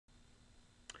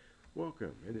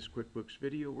Welcome. In this QuickBooks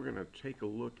video, we're going to take a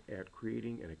look at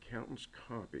creating an accountant's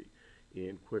copy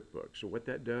in QuickBooks. So what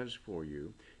that does for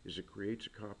you is it creates a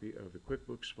copy of the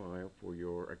QuickBooks file for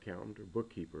your accountant or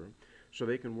bookkeeper so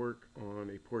they can work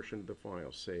on a portion of the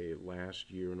file, say last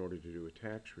year in order to do a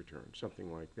tax return, something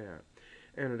like that.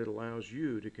 And it allows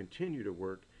you to continue to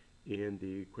work in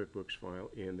the QuickBooks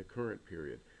file in the current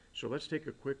period. So let's take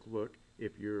a quick look.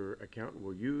 If your accountant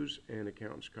will use an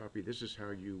accountant's copy, this is how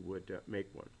you would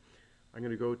make one. I'm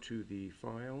going to go to the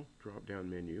File drop-down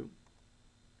menu,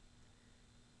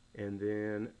 and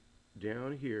then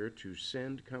down here to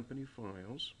Send Company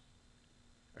Files,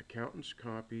 Accountant's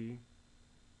Copy,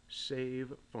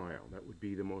 Save File. That would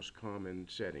be the most common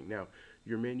setting. Now,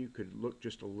 your menu could look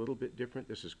just a little bit different.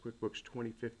 This is QuickBooks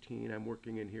 2015 I'm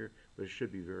working in here, but it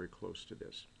should be very close to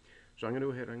this. So I'm going to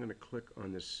go ahead, I'm going to click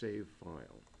on this Save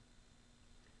File.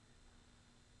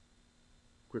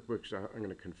 QuickBooks, I'm going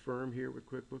to confirm here with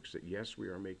QuickBooks that yes, we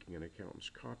are making an accountant's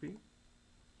copy.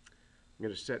 I'm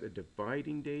going to set a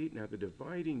dividing date. Now the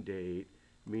dividing date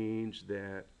means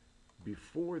that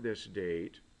before this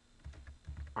date,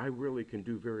 I really can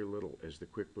do very little as the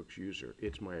QuickBooks user.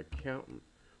 It's my accountant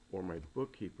or my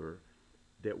bookkeeper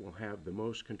that will have the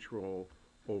most control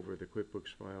over the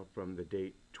QuickBooks file from the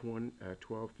date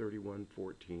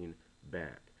 12/31/14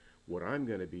 back. What I'm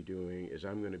going to be doing is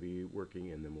I'm going to be working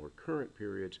in the more current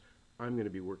periods. I'm going to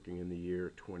be working in the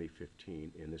year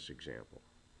 2015 in this example.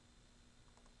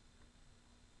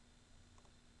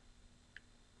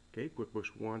 Okay,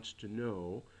 QuickBooks wants to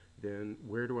know then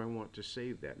where do I want to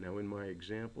save that. Now in my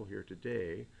example here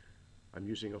today, I'm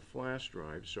using a flash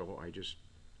drive, so I just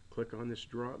click on this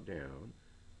drop down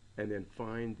and then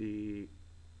find the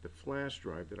flash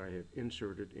drive that I have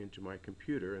inserted into my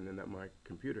computer, and then that my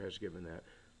computer has given that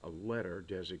a letter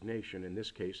designation. In this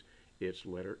case, it's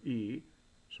letter E.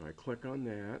 So I click on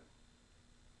that.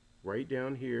 Right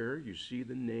down here, you see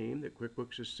the name that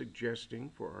QuickBooks is suggesting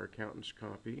for our accountant's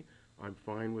copy. I'm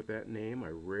fine with that name. I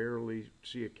rarely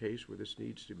see a case where this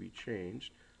needs to be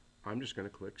changed. I'm just going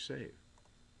to click Save.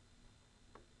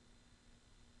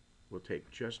 We'll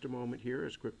take just a moment here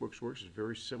as QuickBooks works. It's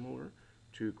very similar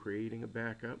to creating a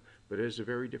backup, but it is a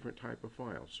very different type of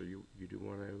file. So you do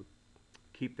want to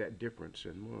keep that difference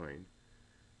in mind.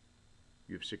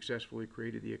 You've successfully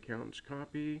created the accountant's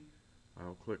copy.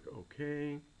 I'll click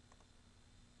OK,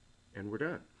 and we're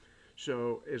done.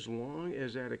 So as long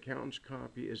as that accountant's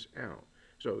copy is out,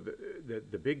 so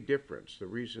the big difference, the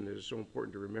reason it is so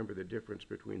important to remember the difference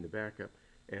between the backup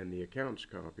and the accountant's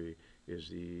copy is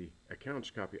the accountant's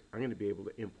copy, I'm going to be able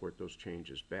to import those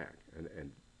changes back,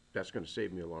 and that's going to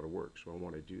save me a lot of work, so I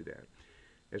want to do that.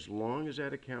 As long as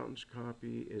that accountant's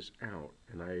copy is out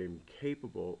and I am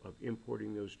capable of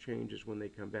importing those changes when they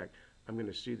come back, I'm going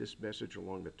to see this message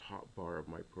along the top bar of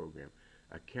my program.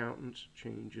 Accountant's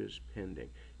changes pending.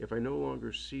 If I no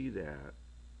longer see that,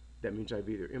 that means I've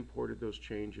either imported those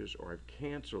changes or I've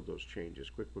canceled those changes.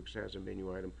 QuickBooks has a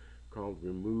menu item called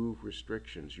Remove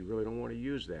Restrictions. You really don't want to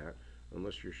use that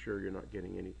unless you're sure you're not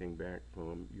getting anything back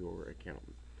from your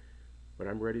accountant. But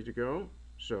I'm ready to go.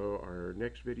 So our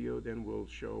next video then will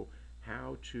show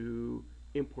how to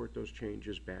import those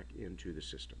changes back into the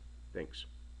system. Thanks.